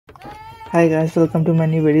Hi guys, welcome to my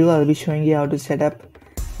new video. I'll be showing you how to set up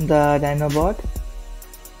the dyno bot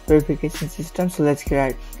verification system. So let's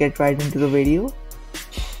get right into the video.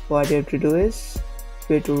 What you have to do is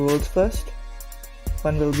create two roles first.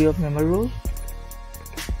 One will be of member role.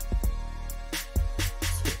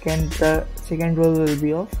 The second role will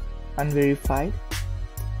be of unverified.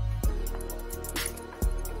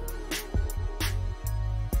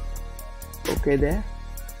 Okay, there.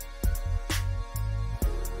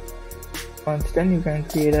 Once done, you can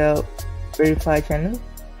create a verify channel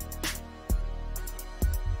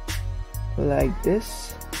like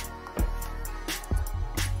this.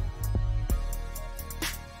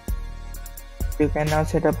 You can now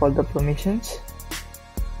set up all the permissions.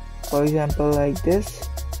 For example, like this.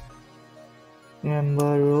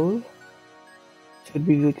 Member role should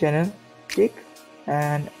be view channel tick,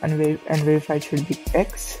 and unverified should be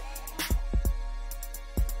X.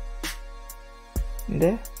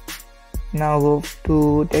 There. Now go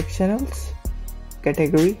to text channels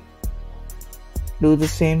category, do the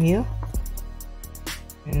same here,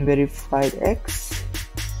 and verified X,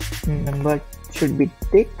 member should be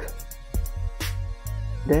tick.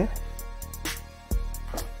 There.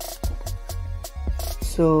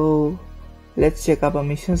 So let's check our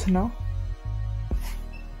permissions now.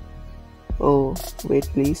 Oh wait,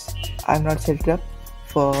 please, I'm not set up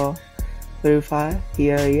for verify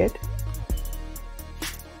here yet.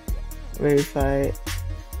 Verify.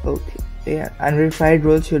 Okay, yeah, unverified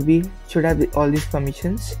role should have all these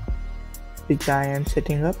permissions which I am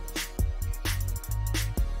setting up.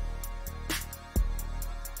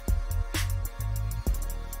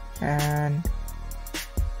 And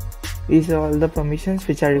these are all the permissions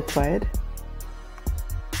which are required.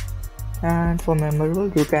 And for member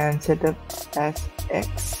role, you can set up as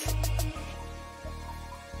X.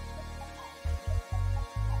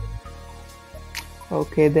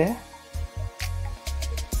 Okay, there.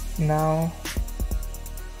 Now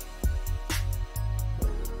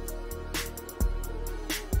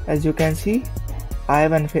as you can see, I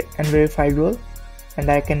have unverified role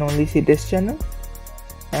and I can only see this channel,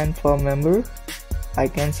 and for member I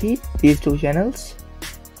can see these two channels.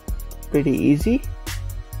 Pretty easy.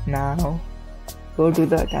 Now go to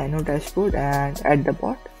the dyno dashboard and add the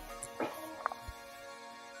bot.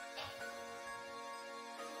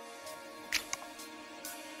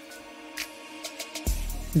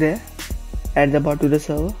 There, add the bot to the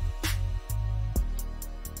server.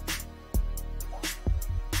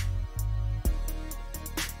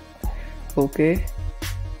 Okay,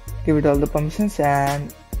 give it all the permissions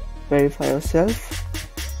and verify yourself.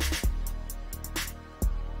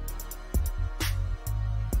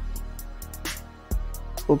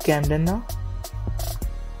 Okay, I'm done now.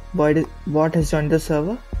 Bot has joined the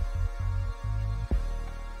server.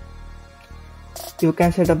 You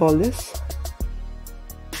can set up all this.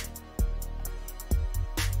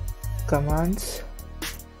 Commands.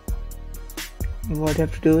 What you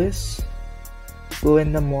have to do is go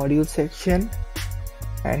in the module section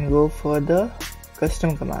and go for the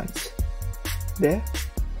custom commands. There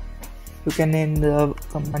you can name the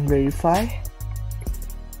command verify.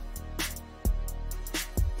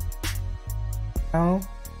 Now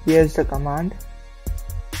here's the command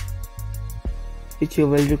which you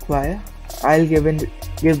will require. I'll give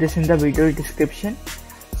this in the video description,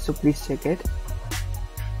 so please check it.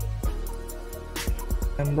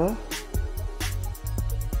 Member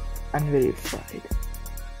unverified.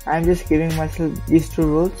 I'm just giving myself these two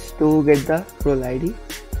roles to get the role ID.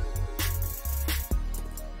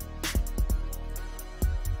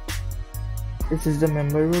 This is the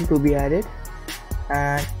member role to be added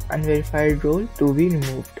and unverified role to be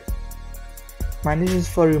removed. Minus is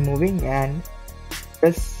for removing and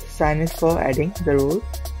plus sign is for adding the role.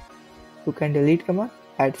 You can delete command,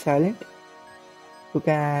 add silent. You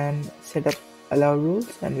can set up allow rules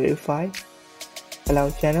and verify. Allow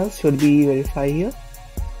channels should be verify here.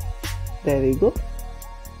 There we go.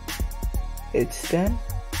 It's done.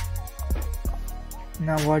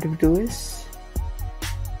 Now what you do is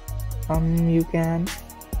you can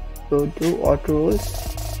go to auto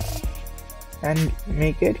roles and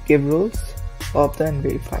make it give roles of the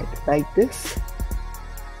unverified like this.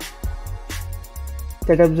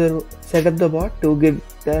 Set up the bot to give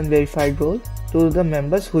the unverified role to the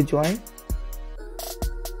members who join.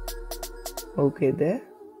 Okay, there.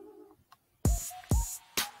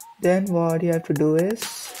 Then what you have to do is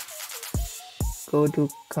go to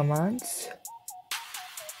commands.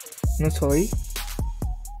 No, sorry.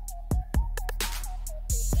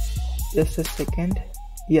 Just a second.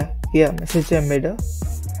 Yeah, here message embedder.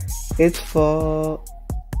 It's for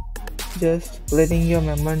just letting your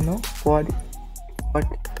member know what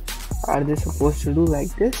are they supposed to do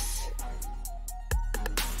like this?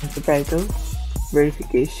 The title,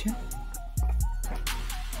 verification.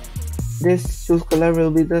 This choose color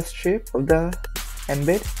will be the strip of the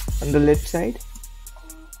embed on the left side,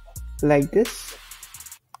 like this.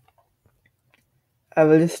 I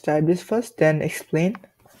will just type this first, then explain.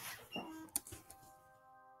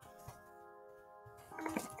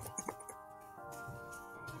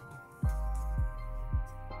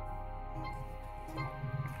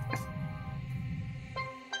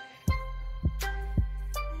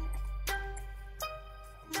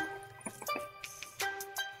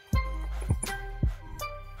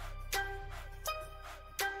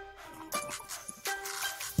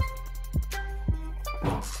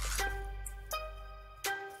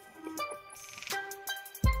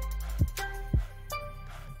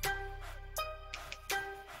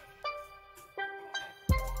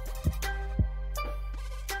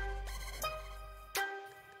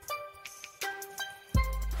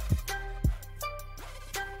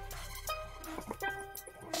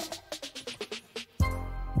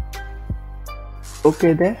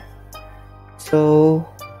 Okay there. So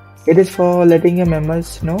it is for letting your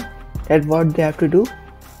members know that what they have to do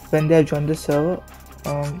when they have joined the server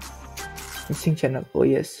missing channel. Oh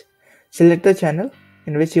yes. Select the channel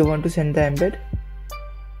in which you want to send the embed.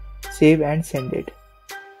 Save and send it.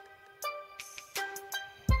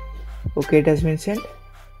 Okay, it has been sent.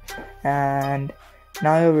 And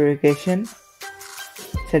now your verification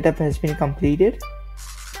setup has been completed.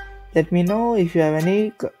 Let me know if you have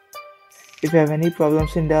any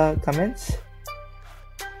problems in the comments.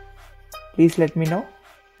 Please let me know,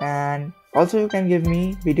 and also you can give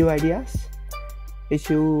me video ideas if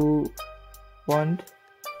you want.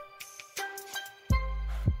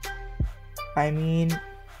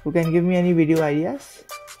 You can give me any video ideas,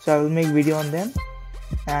 so I will make video on them.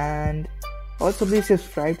 And also please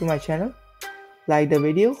subscribe to my channel, like the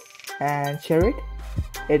video and share it.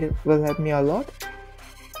 It will help me a lot.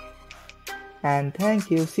 And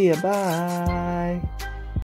thank you. See you. Bye.